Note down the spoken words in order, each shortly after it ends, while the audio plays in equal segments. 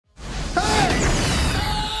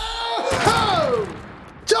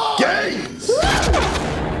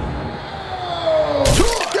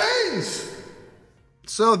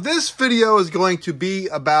So this video is going to be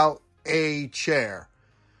about a chair.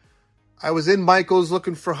 I was in Michael's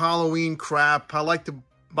looking for Halloween crap. I like to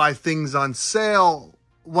buy things on sale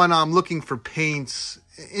when I'm looking for paints.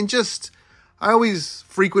 And I always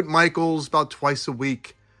frequent Michael's about twice a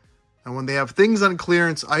week. And when they have things on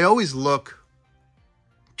clearance, I always look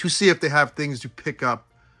to see if they have things to pick up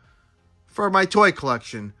for my toy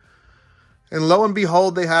collection. And lo and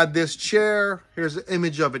behold, they had this chair. Here's an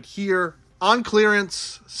image of it here. On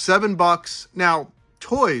clearance, $7. Now,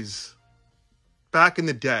 toys, back in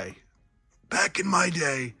my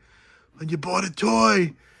day, when you bought a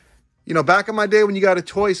toy, back in my day when you got a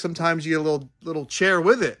toy, sometimes you get a little chair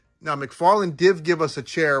with it. Now, McFarlane did give us a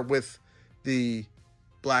chair with the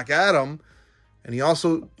Black Adam, and he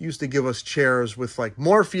also used to give us chairs with like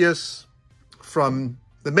Morpheus from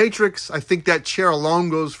The Matrix. I think that chair alone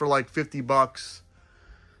goes for like $50.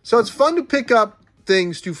 So it's fun to pick up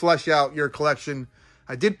things to flesh out your collection.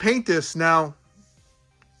 I did paint this. Now,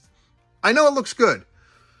 I know it looks good,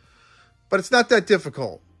 but it's not that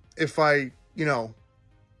difficult. If I, I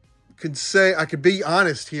could be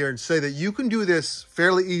honest here and say that you can do this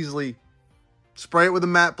fairly easily. Spray it with a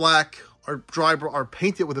matte black or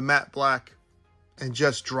paint it with a matte black and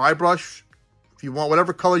just dry brush. If you want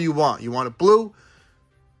whatever color you want. You want it blue,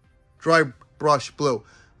 dry brush blue.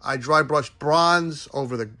 I dry brushed bronze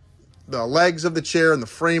over the legs of the chair and the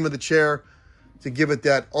frame of the chair to give it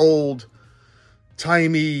that old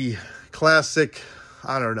timey classic,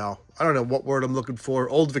 I don't know what word I'm looking for,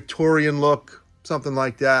 old Victorian look, something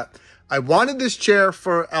like that. I wanted this chair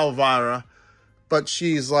for Elvira, but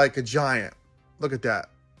she's like a giant. Look at that.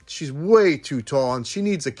 She's way too tall and she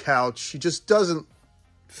needs a couch. She just doesn't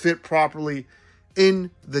fit properly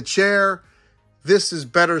in the chair. This is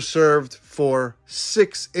better served for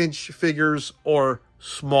 6-inch figures or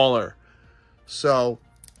smaller. So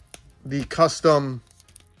the custom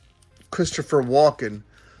Christopher Walken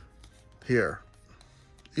here.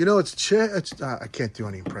 It's chair. I can't do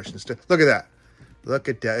any impressions. Look at that. Look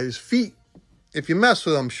at that. His feet. If you mess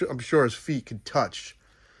with him, I'm sure his feet can touch.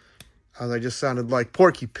 I just sounded like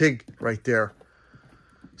Porky Pig right there.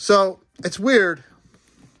 So it's weird.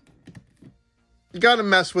 You got to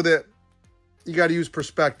mess with it. You got to use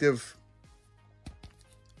perspective.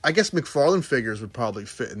 I guess McFarlane figures would probably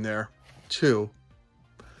fit in there too.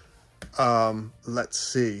 Let's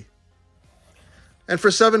see. And for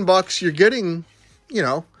 $7, you're getting,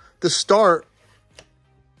 the start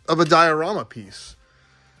of a diorama piece.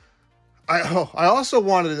 I also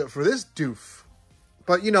wanted it for this doof.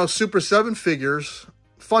 But, Super 7 figures,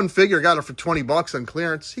 fun figure, got it for $20 on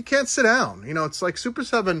clearance. He can't sit down. It's like Super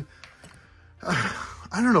 7, I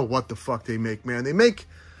don't know what the fuck they make, man. They make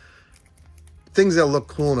things that look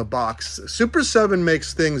cool in a box. Super 7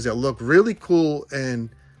 makes things that look really cool in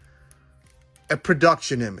a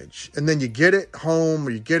production image. And then you get it home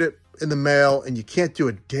or you get it in the mail and you can't do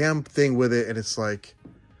a damn thing with it. And it's like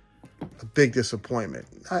a big disappointment.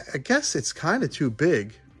 I guess it's kind of too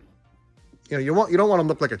big. You don't want to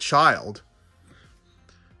look like a child.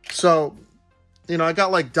 So, I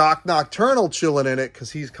got like Doc Nocturnal chilling in it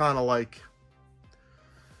because he's kind of like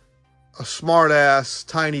a smart-ass,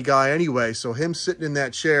 tiny guy anyway. So him sitting in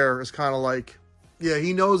that chair is kind of like, yeah,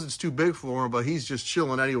 he knows it's too big for him, but he's just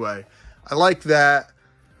chilling anyway. I like that.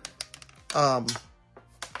 I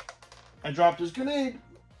dropped his grenade.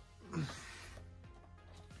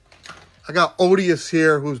 I got Odious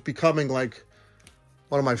here, who's becoming like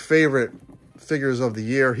one of my favorite figures of the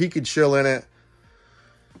year. He could chill in it.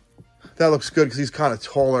 That looks good because he's kind of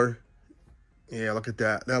taller. Yeah, look at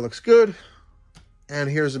that. That looks good. And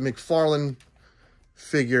here's a McFarlane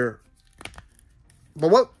figure. But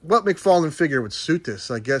what McFarlane figure would suit this?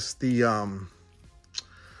 I guess the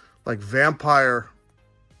like vampire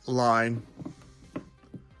line.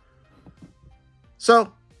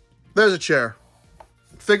 So there's a chair.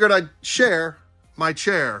 Figured I'd share my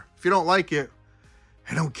chair. If you don't like it,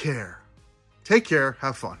 I don't care. Take care.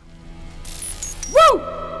 Have fun. Woo!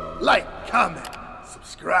 Like, comment,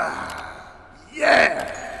 subscribe.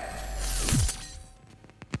 Yeah!